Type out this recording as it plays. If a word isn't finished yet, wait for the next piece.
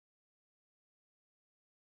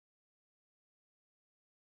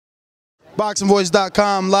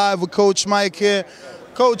BoxingVoice.com live with Coach Mike here.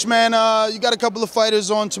 Coach, man, you got a couple of fighters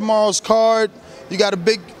on tomorrow's card. You got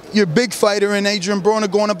your big fighter in Adrian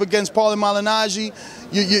Broner going up against Malignaggi.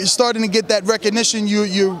 You're starting to get that recognition.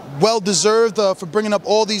 You're well deserved for bringing up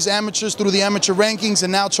all these amateurs through the amateur rankings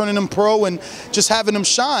and now turning them pro and just having them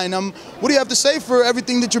shine. What do you have to say for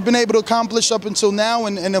everything that you've been able to accomplish up until now,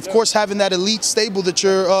 and of course having that elite stable that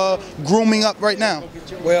you're grooming up right now?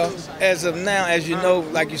 Well, as of now, as you know,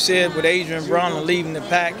 like you said, with Adrian Broner leaving the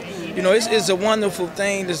pack, you know, it's a wonderful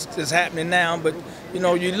thing that's happening now. But you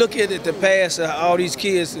know, you look at it, the past, all these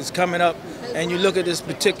kids is coming up, and you look at this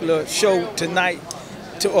particular show tonight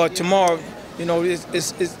or tomorrow. You know,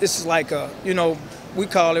 it's like a, you know, we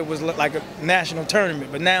call it was like a national tournament,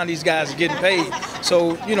 but now these guys are getting paid.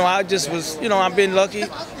 So, you know, I just was, you know, I've been lucky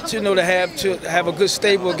to, you know, to have a good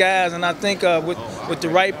stable of guys, and I think with the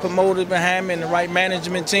right promoters behind me and the right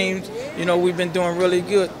management teams, you know, we've been doing really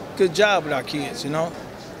good job with our kids, you know.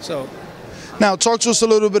 So. Now, talk to us a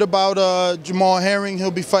little bit about Jamal Herring.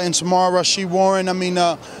 He'll be fighting tomorrow, Rashid Warren. I mean,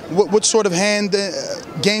 what sort of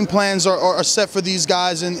game plans are set for these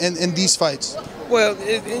guys in these fights? Well,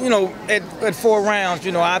 you know, at 4 rounds,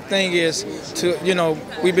 you know, our thing is to, you know,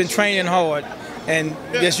 we've been training hard and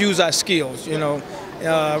just use our skills, you know.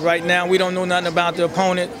 Right now, we don't know nothing about the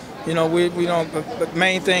opponent. You know, we don't, but the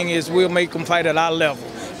main thing is we'll make them fight at our level.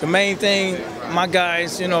 The main thing, my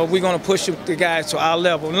guys, you know, we're going to push the guys to our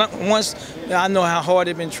level. Once I know how hard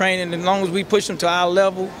they've been training, as long as we push them to our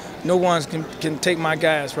level, no one can take my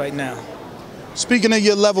guys right now. Speaking of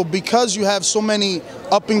your level, because you have so many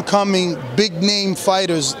up-and-coming, big-name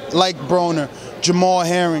fighters like Broner, Jamal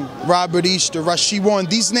Herring, Robert Easter, Rashid Warren,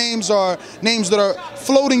 these names are names that are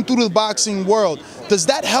floating through the boxing world. Does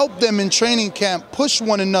that help them in training camp push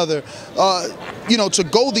one another, you know, to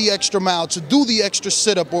go the extra mile, to do the extra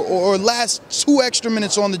sit-up, or last 2 extra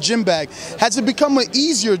minutes on the gym bag? Has it become an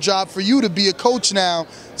easier job for you to be a coach now,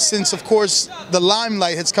 since, of course, the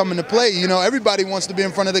limelight has come into play? You know, everybody wants to be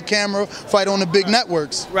in front of the camera, fight on the big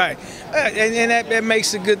networks. Right, and that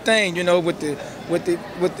makes a good thing, you know,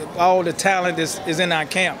 with all the talent is in our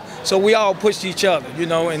camp. So we all push each other, you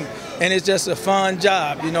know, and it's just a fun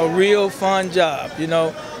job, you know, real fun job, you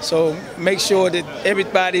know. So make sure that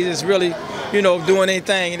everybody is really, you know, doing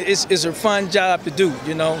anything. It's a fun job to do,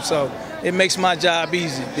 you know. So it makes my job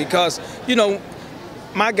easy because, you know,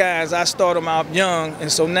 my guys, I start them out young,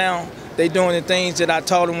 and so now they doing the things that I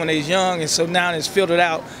taught them when they was young, and so now it's filtered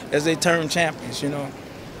out as they turn champions, you know.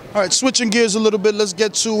 All right, switching gears a little bit, let's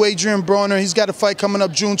get to Adrian Broner. He's got a fight coming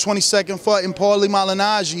up June 22nd, fighting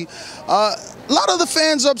Malignaggi. A lot of the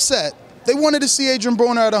fans upset. They wanted to see Adrian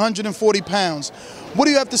Broner at 140 pounds. What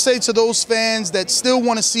do you have to say to those fans that still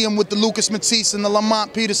want to see him with the Lucas Matisse and the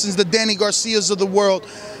Lamont Petersons, the Danny Garcias of the world?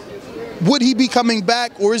 Would he be coming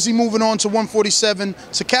back, or is he moving on to 147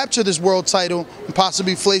 to capture this world title and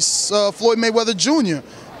possibly face Floyd Mayweather Jr.?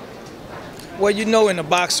 Well, you know, in the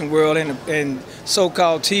boxing world and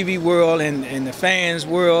so-called TV world and the fans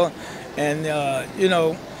world, and you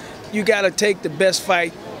know, you got to take the best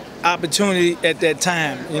fight opportunity at that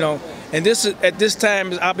time, you know. And at this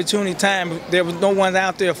time is opportunity time. There was no one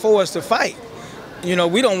out there for us to fight. You know,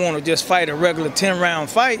 we don't want to just fight a regular 10-round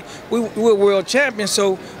fight. We're world champions,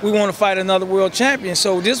 so we want to fight another world champion.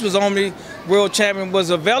 So this was only world champion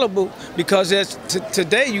was available because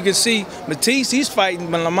today you can see Matisse, he's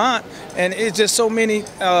fighting Lamont, and it's just so many,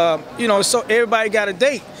 you know, so everybody got a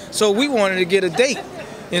date. So we wanted to get a date.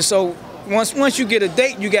 And so once you get a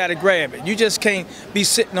date, you got to grab it. You just can't be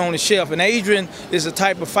sitting on the shelf. And Adrian is the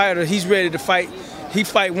type of fighter, he's ready to fight. He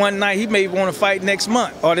fight one night, he may want to fight next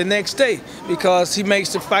month or the next day because he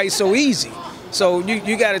makes the fight so easy. So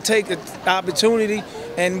you got to take the opportunity,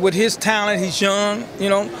 and with his talent, he's young, you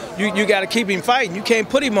know, you got to keep him fighting. You can't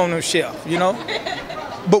put him on the shelf, you know.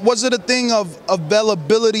 But was it a thing of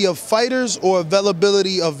availability of fighters or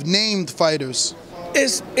availability of named fighters?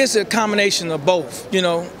 It's a combination of both, you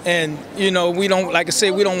know, and, you know, we don't, like I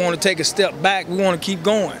said, we don't want to take a step back. We want to keep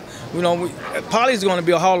going. You know, Paulie's going to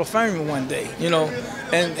be a Hall of Famer one day, you know,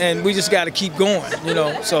 and we just got to keep going, you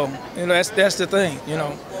know. So, you know, that's the thing, you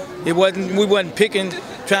know. We wasn't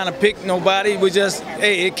trying to pick nobody. We just,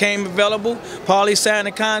 hey, it came available. Paulie signed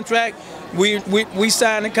the contract. We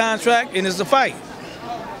signed the contract, and it's a fight.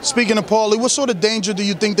 Speaking of Paulie, what sort of danger do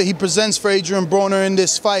you think that he presents for Adrian Broner in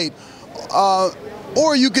this fight?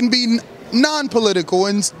 Or you can be non-political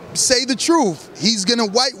and say the truth. He's going to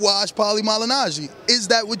whitewash Malignaggi. Is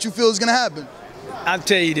that what you feel is going to happen? I'll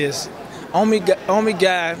tell you this. Only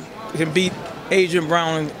guy can beat Adrian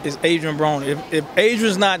Broner is Adrian Broner. If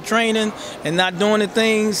Adrian's not training and not doing the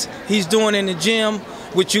things he's doing in the gym,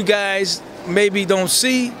 which you guys maybe don't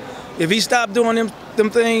see, If he stopped doing them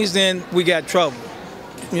things, then we got trouble.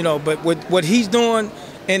 You know, but what he's doing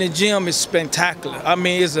in the gym is spectacular. I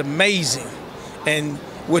mean, it's amazing. And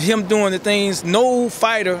with him doing the things, no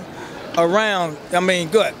fighter around, I mean,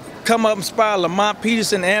 good. Come up and spar Lamont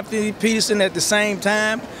Peterson, Anthony Peterson at the same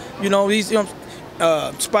time. You know, these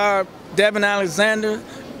spar Devin Alexander,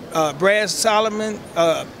 Brad Solomon,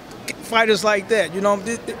 fighters like that. You know,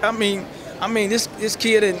 I mean, this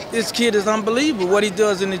kid is unbelievable what he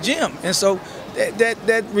does in the gym, and so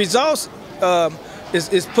that results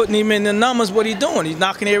is putting him in the numbers. What he's doing, he's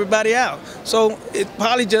knocking everybody out. So it's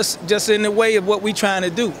probably just in the way of what we're trying to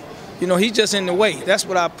do. You know, he's just in the way. That's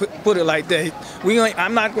what I put it like that.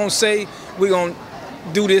 I'm not gonna say we're gonna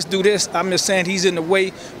do this. I'm just saying he's in the way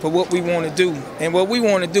for what we want to do, and what we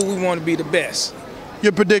want to do, we want to be the best.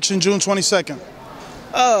 Your prediction, June 22nd?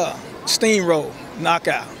 Steamroll,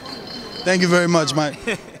 knockout. Thank you very much, Mike.